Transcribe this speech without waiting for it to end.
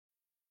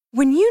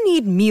When you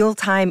need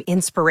mealtime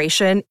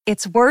inspiration,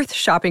 it's worth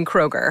shopping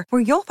Kroger,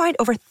 where you'll find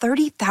over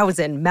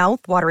 30,000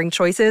 mouth-watering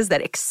choices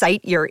that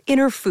excite your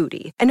inner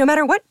foodie. And no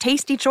matter what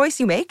tasty choice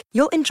you make,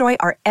 you'll enjoy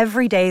our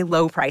everyday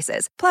low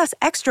prices, plus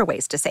extra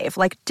ways to save,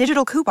 like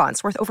digital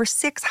coupons worth over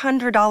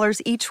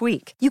 $600 each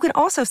week. You can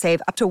also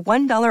save up to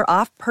 $1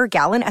 off per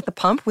gallon at the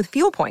pump with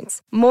fuel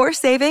points. More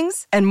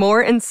savings and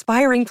more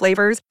inspiring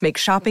flavors make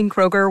shopping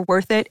Kroger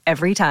worth it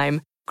every time.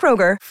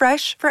 Kroger,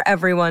 fresh for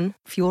everyone.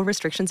 Fuel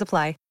restrictions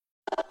apply.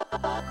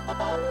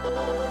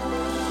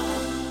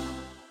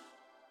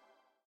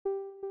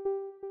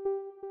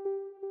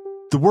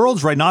 The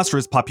world's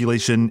rhinoceros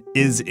population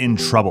is in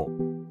trouble.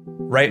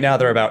 Right now,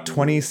 there are about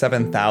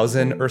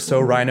 27,000 or so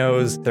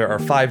rhinos. There are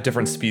 5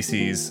 different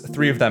species.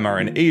 3 of them are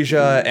in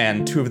Asia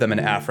and 2 of them in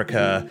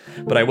Africa.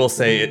 But I will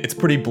say it's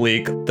pretty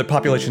bleak. The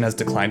population has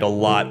declined a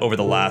lot over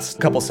the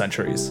last couple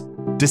centuries.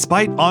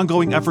 Despite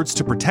ongoing efforts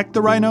to protect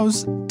the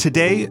rhinos,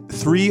 today,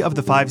 3 of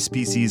the 5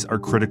 species are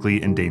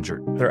critically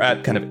endangered. They're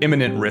at kind of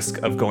imminent risk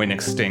of going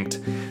extinct.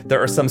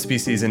 There are some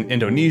species in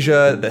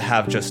Indonesia that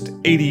have just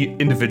 80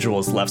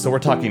 individuals left, so we're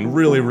talking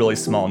really, really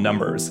small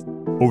numbers.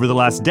 Over the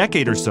last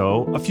decade or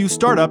so, a few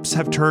startups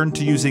have turned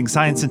to using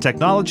science and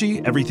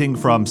technology, everything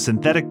from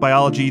synthetic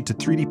biology to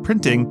 3D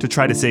printing, to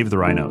try to save the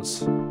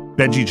rhinos.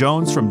 Benji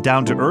Jones from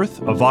Down to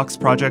Earth, a Vox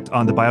project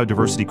on the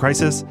biodiversity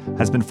crisis,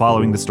 has been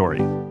following the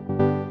story.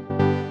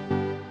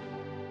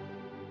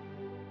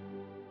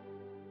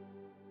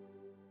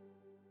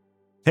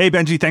 Hey,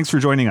 Benji, thanks for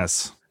joining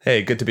us.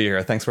 Hey, good to be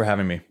here. Thanks for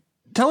having me.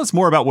 Tell us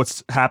more about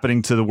what's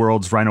happening to the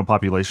world's rhino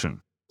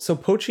population. So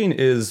poaching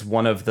is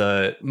one of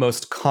the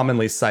most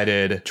commonly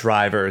cited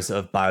drivers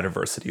of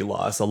biodiversity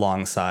loss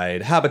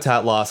alongside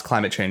habitat loss,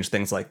 climate change,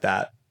 things like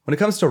that. When it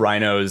comes to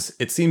rhinos,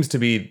 it seems to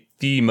be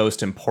the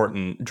most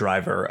important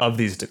driver of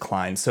these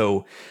declines.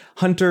 So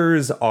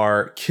hunters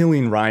are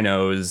killing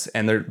rhinos,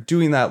 and they're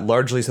doing that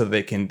largely so that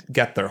they can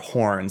get their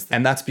horns.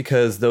 And that's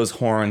because those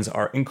horns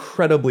are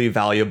incredibly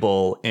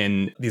valuable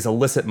in these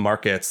illicit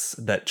markets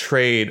that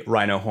trade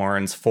rhino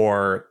horns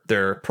for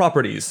their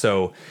properties.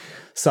 So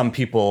some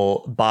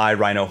people buy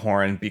rhino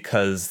horn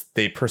because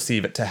they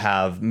perceive it to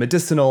have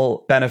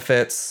medicinal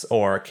benefits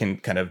or can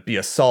kind of be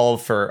a solve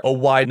for a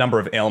wide number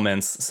of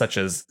ailments, such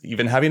as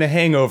even having a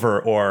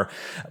hangover or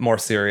more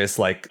serious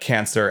like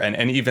cancer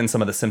and even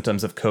some of the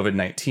symptoms of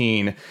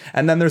COVID-19.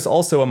 And then there's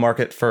also a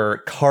market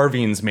for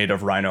carvings made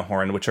of rhino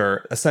horn, which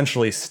are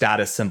essentially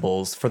status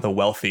symbols for the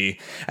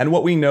wealthy. And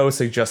what we know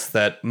suggests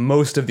that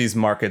most of these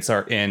markets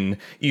are in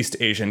East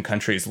Asian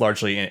countries,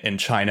 largely in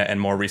China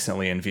and more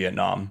recently in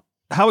Vietnam.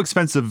 How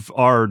expensive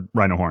are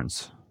rhino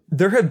horns?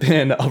 There have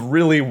been a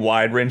really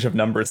wide range of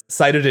numbers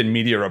cited in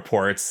media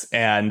reports,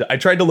 and I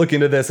tried to look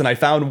into this and I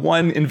found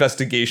one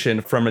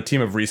investigation from a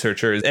team of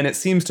researchers, and it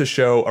seems to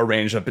show a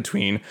range of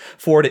between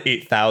 $4,000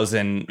 to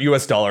 $8,000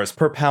 US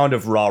per pound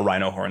of raw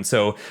rhino horn.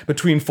 So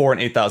between $4,000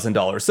 and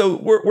 $8,000. So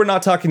we're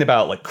not talking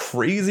about like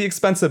crazy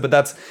expensive, but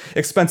that's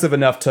expensive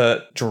enough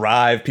to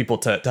drive people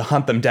to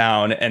hunt them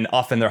down, and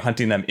often they're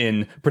hunting them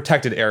in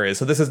protected areas.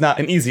 So this is not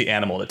an easy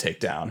animal to take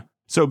down.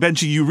 So,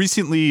 Benji, you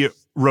recently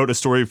wrote a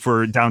story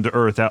for Down to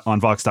Earth on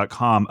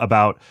Vox.com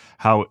about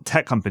how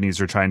tech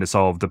companies are trying to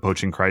solve the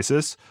poaching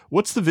crisis.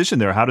 What's the vision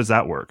there? How does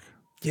that work?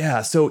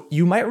 Yeah, so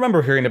you might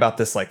remember hearing about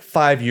this like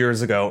 5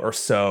 years ago or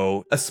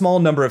so. A small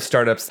number of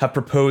startups have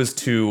proposed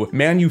to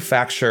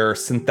manufacture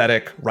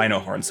synthetic rhino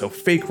horns, so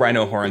fake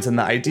rhino horns. And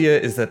the idea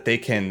is that they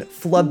can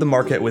flood the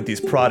market with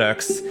these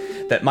products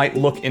that might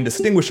look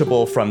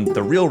indistinguishable from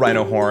the real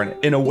rhino horn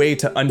in a way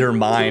to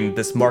undermine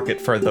this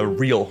market for the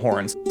real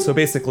horns. So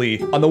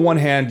basically, on the one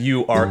hand,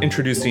 you are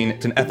introducing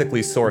an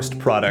ethically sourced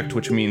product,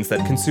 which means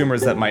that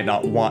consumers that might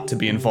not want to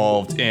be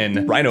involved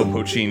in rhino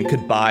poaching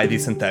could buy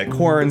these synthetic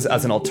horns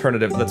as an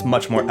alternative that's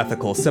much more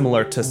ethical,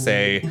 similar to,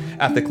 say,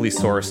 ethically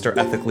sourced or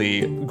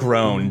ethically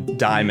grown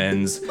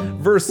diamonds,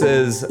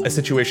 versus a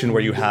situation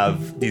where you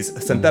have these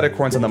synthetic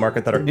horns on the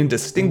market that are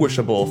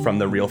indistinguishable from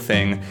the real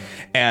thing,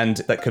 and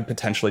that could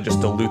potentially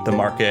just dilute the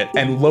market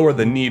and lower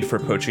the need for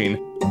poaching.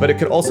 But it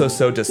could also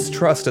sow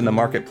distrust in the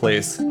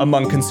marketplace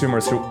among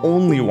consumers who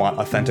only want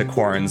authentic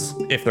horns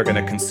if they're going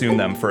to consume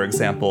them, for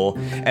example.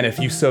 And if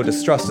you sow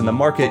distrust in the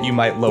market, you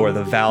might lower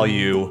the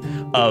value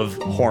of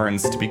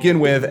horns to begin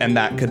with, and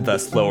that could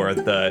thus lower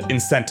the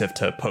incentive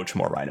to poach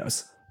more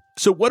rhinos.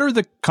 So what are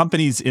the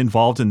companies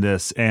involved in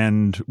this,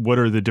 and what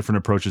are the different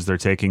approaches they're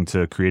taking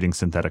to creating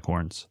synthetic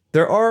horns?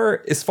 There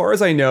are, as far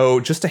as I know,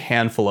 just a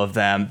handful of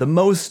them. The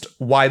most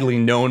widely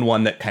known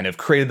one that kind of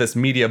created this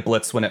media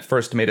blitz when it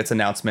first made its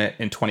announcement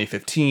in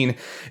 2015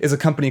 is a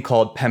company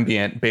called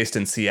Pembient, based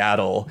in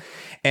Seattle.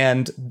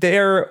 And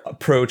their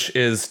approach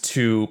is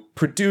to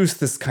produce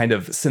this kind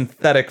of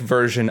synthetic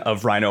version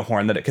of rhino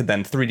horn that it could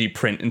then 3D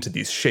print into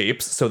these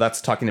shapes. So that's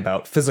talking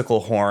about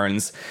physical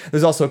horns.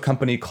 There's also a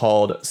company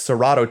called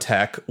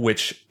Ceratotech,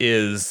 which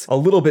is a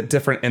little bit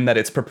different in that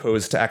it's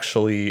proposed to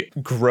actually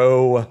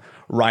grow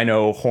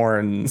rhino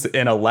horns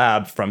in a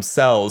lab from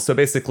cells. So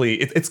basically,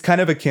 it's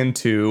kind of akin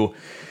to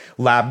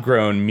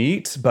lab-grown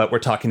meat, but we're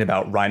talking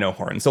about rhino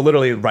horn. So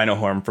literally rhino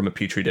horn from a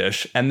petri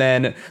dish. And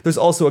then there's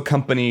also a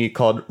company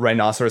called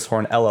Rhinoceros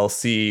Horn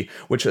LLC,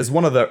 which is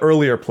one of the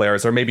earlier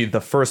players, or maybe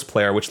the first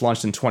player, which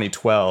launched in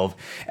 2012.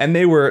 And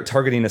they were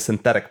targeting a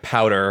synthetic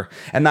powder,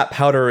 and that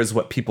powder is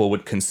what people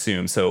would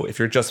consume. So if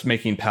you're just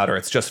making powder,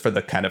 it's just for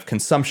the kind of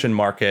consumption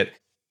market.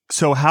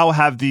 So how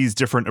have these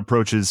different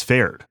approaches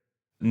fared?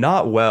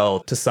 Not well,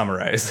 to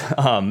summarize.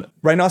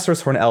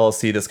 Rhinoceros Horn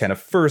LLC, this kind of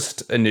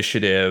first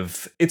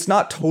initiative, it's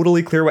not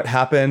totally clear what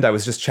happened. I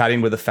was just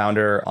chatting with the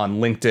founder on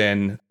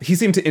LinkedIn. He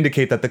seemed to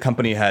indicate that the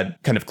company had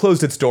kind of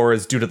closed its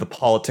doors due to the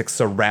politics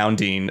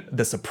surrounding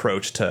this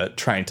approach to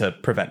trying to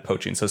prevent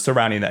poaching. So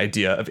surrounding the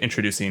idea of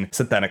introducing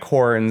synthetic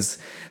horns.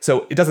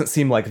 So it doesn't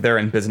seem like they're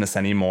in business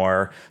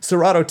anymore.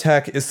 Serato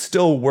Tech is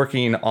still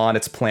working on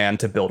its plan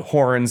to build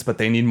horns, but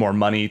they need more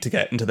money to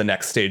get into the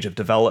next stage of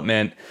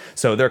development.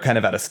 So they're kind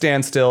of at a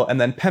standstill.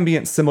 And then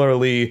Pembient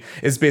similarly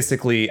is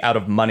basically out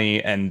of money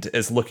and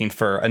is looking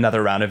for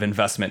another round of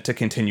investment to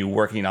continue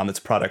working on its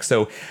product.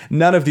 So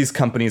none of these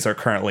companies are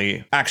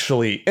currently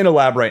actually in a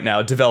lab right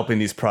now developing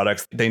these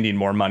products. They need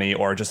more money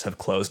or just have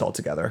closed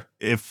altogether.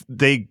 If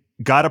they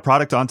got a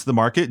product onto the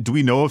market, do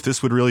we know if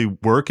this would really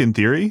work in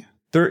theory?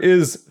 There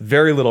is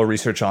very little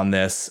research on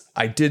this.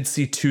 I did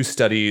see 2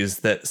 studies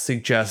that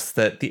suggest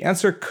that the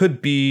answer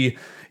could be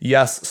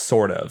yes,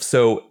 sort of.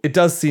 So it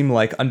does seem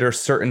like under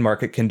certain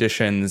market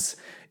conditions,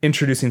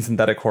 introducing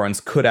synthetic horns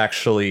could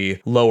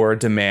actually lower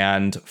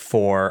demand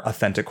for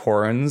authentic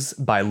horns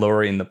by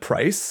lowering the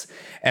price.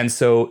 And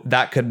so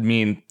that could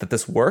mean that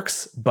this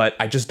works, but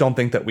I just don't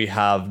think that we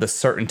have the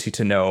certainty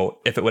to know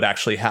if it would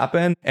actually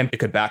happen, and it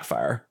could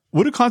backfire.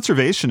 What do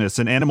conservationists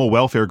and animal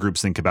welfare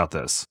groups think about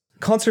this?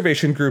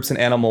 Conservation groups and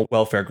animal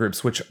welfare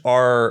groups, which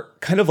are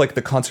kind of like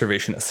the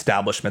conservation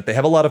establishment. They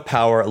have a lot of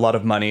power, a lot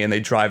of money, and they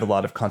drive a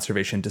lot of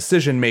conservation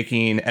decision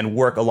making and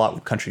work a lot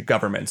with country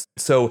governments.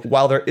 So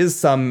while there is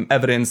some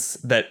evidence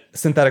that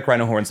synthetic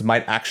rhino horns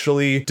might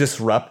actually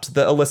disrupt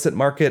the illicit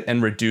market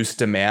and reduce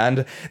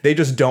demand, they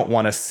just don't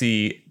want to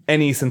see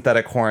any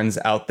synthetic horns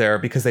out there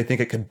because they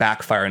think it could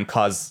backfire and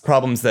cause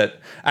problems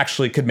that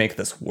actually could make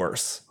this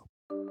worse.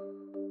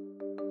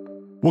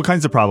 What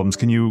kinds of problems?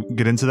 Can you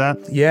get into that?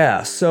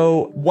 Yeah,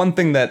 so one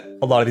thing that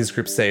a lot of these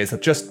groups say is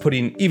that just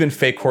putting even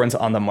fake horns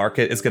on the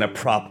market is going to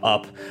prop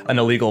up an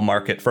illegal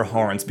market for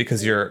horns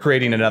because you're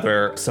creating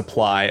another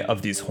supply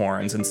of these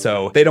horns. And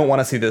so they don't want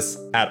to see this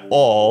at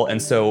all.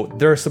 And so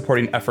they're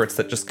supporting efforts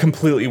that just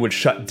completely would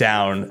shut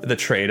down the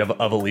trade of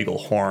illegal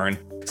horn.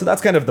 So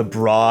that's kind of the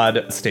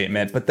broad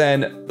statement. But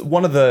then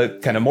one of the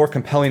kind of more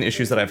compelling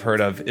issues that I've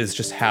heard of is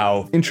just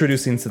how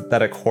introducing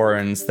synthetic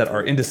horns that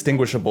are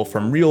indistinguishable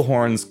from real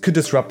horns could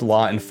disrupt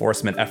law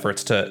enforcement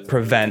efforts to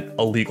prevent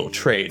illegal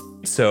trade.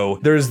 So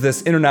there's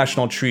this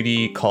international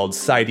treaty called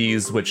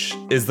CITES, which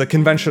is the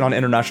Convention on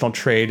International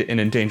Trade in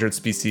Endangered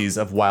Species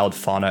of Wild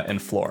Fauna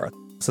and Flora.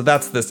 So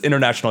that's this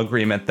international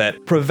agreement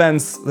that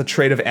prevents the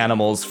trade of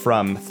animals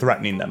from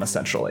threatening them,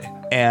 essentially.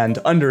 And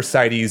under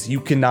CITES, you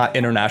cannot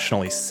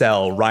internationally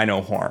sell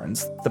rhino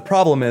horns. The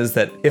problem is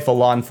that if a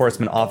law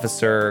enforcement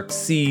officer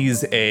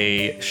sees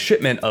a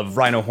shipment of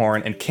rhino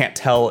horn and can't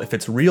tell if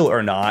it's real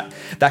or not,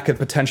 that could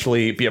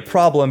potentially be a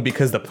problem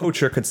because the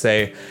poacher could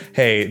say,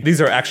 hey,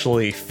 these are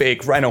actually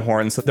fake rhino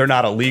horns. They're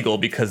not illegal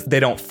because they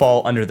don't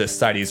fall under this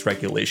CITES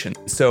regulation.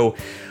 So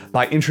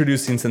by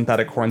introducing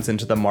synthetic horns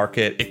into the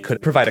market, it could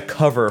provide a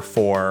cover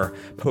for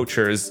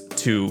poachers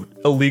to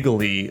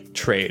illegally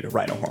trade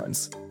rhino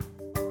horns.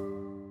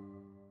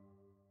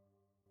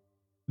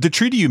 The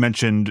treaty you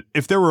mentioned,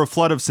 if there were a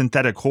flood of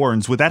synthetic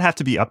horns, would that have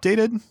to be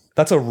updated?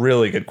 That's a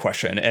really good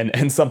question,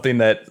 and something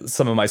that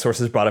some of my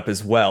sources brought up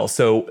as well.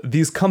 So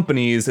these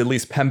companies, at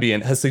least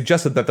Pembient, has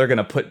suggested that they're going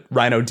to put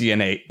rhino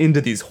DNA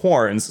into these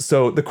horns.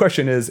 So the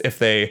question is, if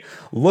they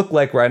look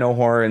like rhino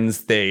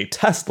horns, they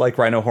test like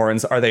rhino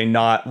horns, are they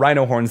not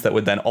rhino horns that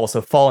would then also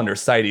fall under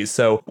CITES?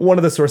 So one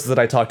of the sources that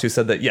I talked to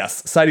said that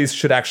yes, CITES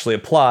should actually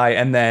apply,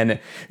 and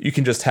then you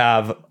can just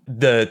have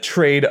the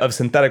trade of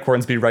synthetic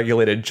horns be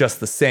regulated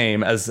just the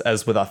same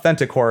as with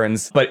authentic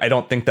horns. But I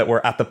don't think that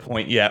we're at the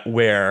point yet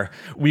where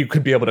we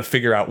could be able to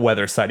figure out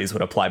whether CITES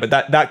would apply. But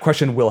that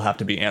question will have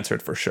to be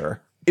answered for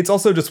sure. It's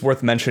also just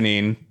worth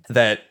mentioning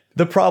that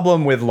the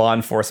problem with law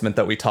enforcement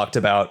that we talked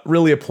about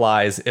really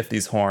applies if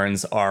these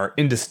horns are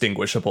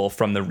indistinguishable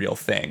from the real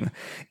thing.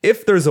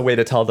 If there's a way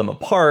to tell them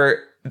apart,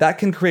 that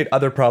can create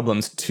other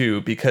problems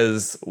too,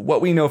 because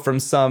what we know from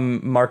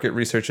some market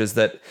research is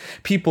that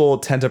people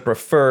tend to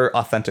prefer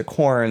authentic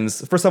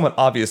horns for somewhat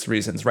obvious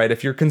reasons, right?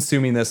 If you're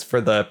consuming this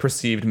for the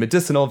perceived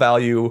medicinal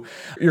value,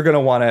 you're going to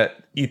want to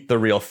eat the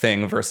real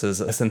thing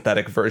versus a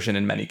synthetic version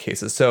in many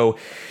cases. So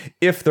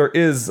if there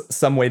is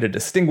some way to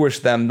distinguish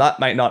them, that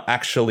might not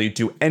actually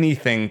do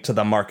anything to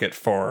the market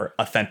for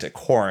authentic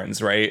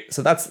horns, right?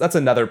 So that's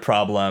another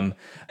problem.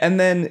 And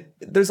then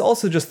there's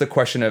also just the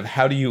question of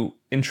how do you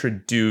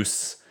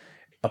introduce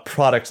a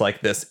product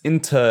like this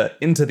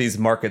into these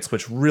markets,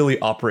 which really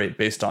operate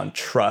based on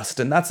trust.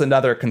 And that's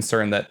another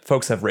concern that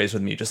folks have raised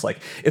with me, just like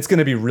it's going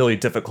to be really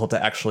difficult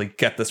to actually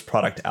get this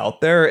product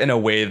out there in a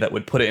way that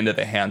would put it into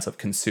the hands of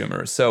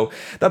consumers. So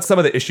that's some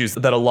of the issues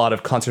that a lot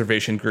of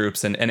conservation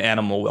groups and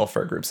animal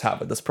welfare groups have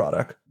with this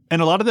product.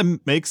 And a lot of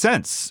them make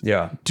sense.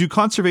 Yeah. Do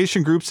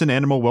conservation groups and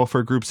animal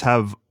welfare groups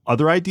have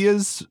other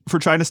ideas for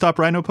trying to stop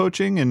rhino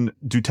poaching? And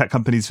do tech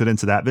companies fit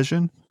into that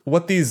vision?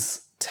 What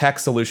these tech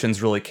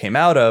solutions really came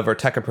out of, or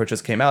tech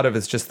approaches came out of,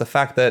 is just the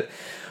fact that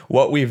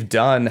what we've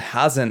done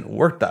hasn't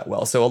worked that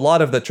well. So a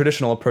lot of the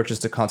traditional approaches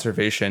to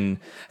conservation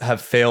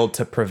have failed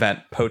to prevent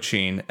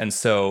poaching. And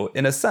so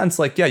in a sense,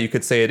 like, yeah, you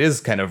could say it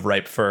is kind of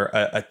ripe for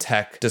a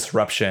tech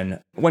disruption.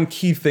 One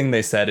key thing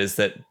they said is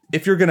that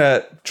if you're going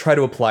to try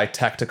to apply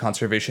tech to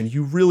conservation,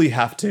 you really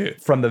have to,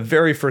 from the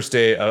very first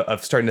day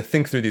of starting to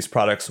think through these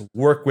products,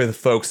 work with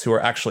folks who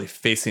are actually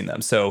facing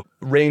them. So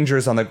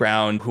rangers on the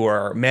ground who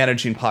are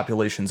managing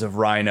populations of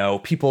rhino,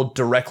 people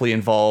directly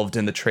involved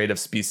in the trade of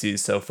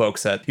species. So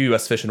folks at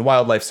U.S. Fish and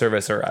Wildlife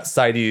Service or at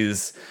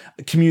CITES,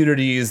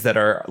 communities that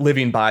are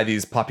living by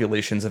these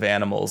populations of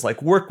animals,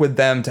 like work with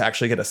them to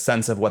actually get a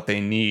sense of what they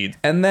need.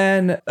 And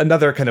then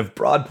another kind of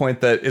broad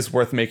point that is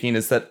worth making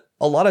is that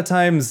a lot of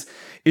times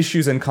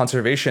issues in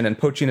conservation, and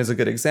poaching is a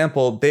good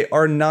example, they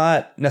are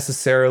not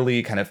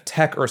necessarily kind of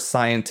tech or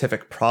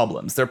scientific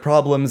problems. They're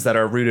problems that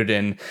are rooted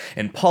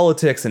in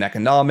politics and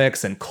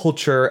economics and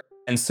culture.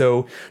 And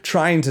so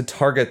trying to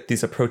target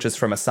these approaches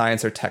from a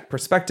science or tech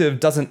perspective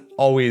doesn't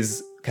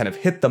always kind of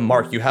hit the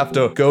mark. You have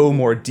to go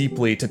more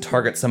deeply to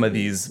target some of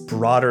these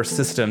broader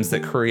systems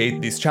that create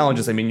these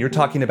challenges. I mean, you're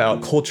talking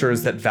about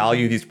cultures that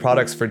value these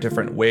products for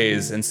different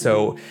ways. And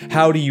so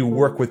how do you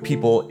work with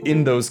people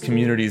in those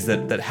communities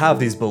that have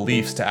these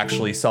beliefs to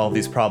actually solve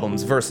these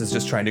problems versus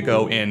just trying to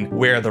go in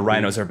where the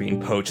rhinos are being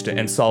poached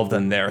and solve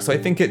them there? So I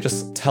think it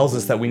just tells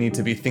us that we need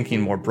to be thinking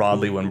more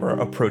broadly when we're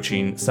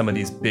approaching some of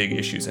these big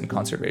issues in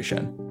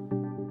conservation.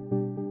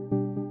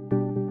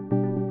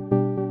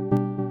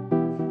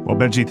 Well,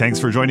 Benji, thanks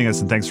for joining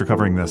us and thanks for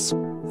covering this.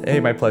 Hey,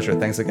 my pleasure.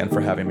 Thanks again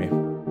for having me.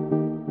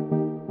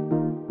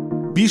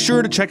 Be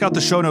sure to check out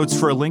the show notes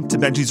for a link to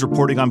Benji's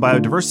reporting on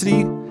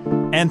biodiversity.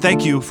 And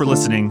thank you for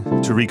listening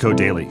to Recode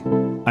Daily.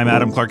 I'm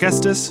Adam Clark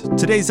Estes.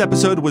 Today's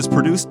episode was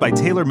produced by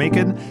Taylor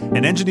Macon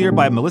and engineered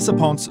by Melissa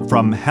Ponce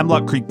from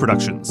Hemlock Creek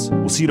Productions.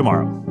 We'll see you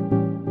tomorrow.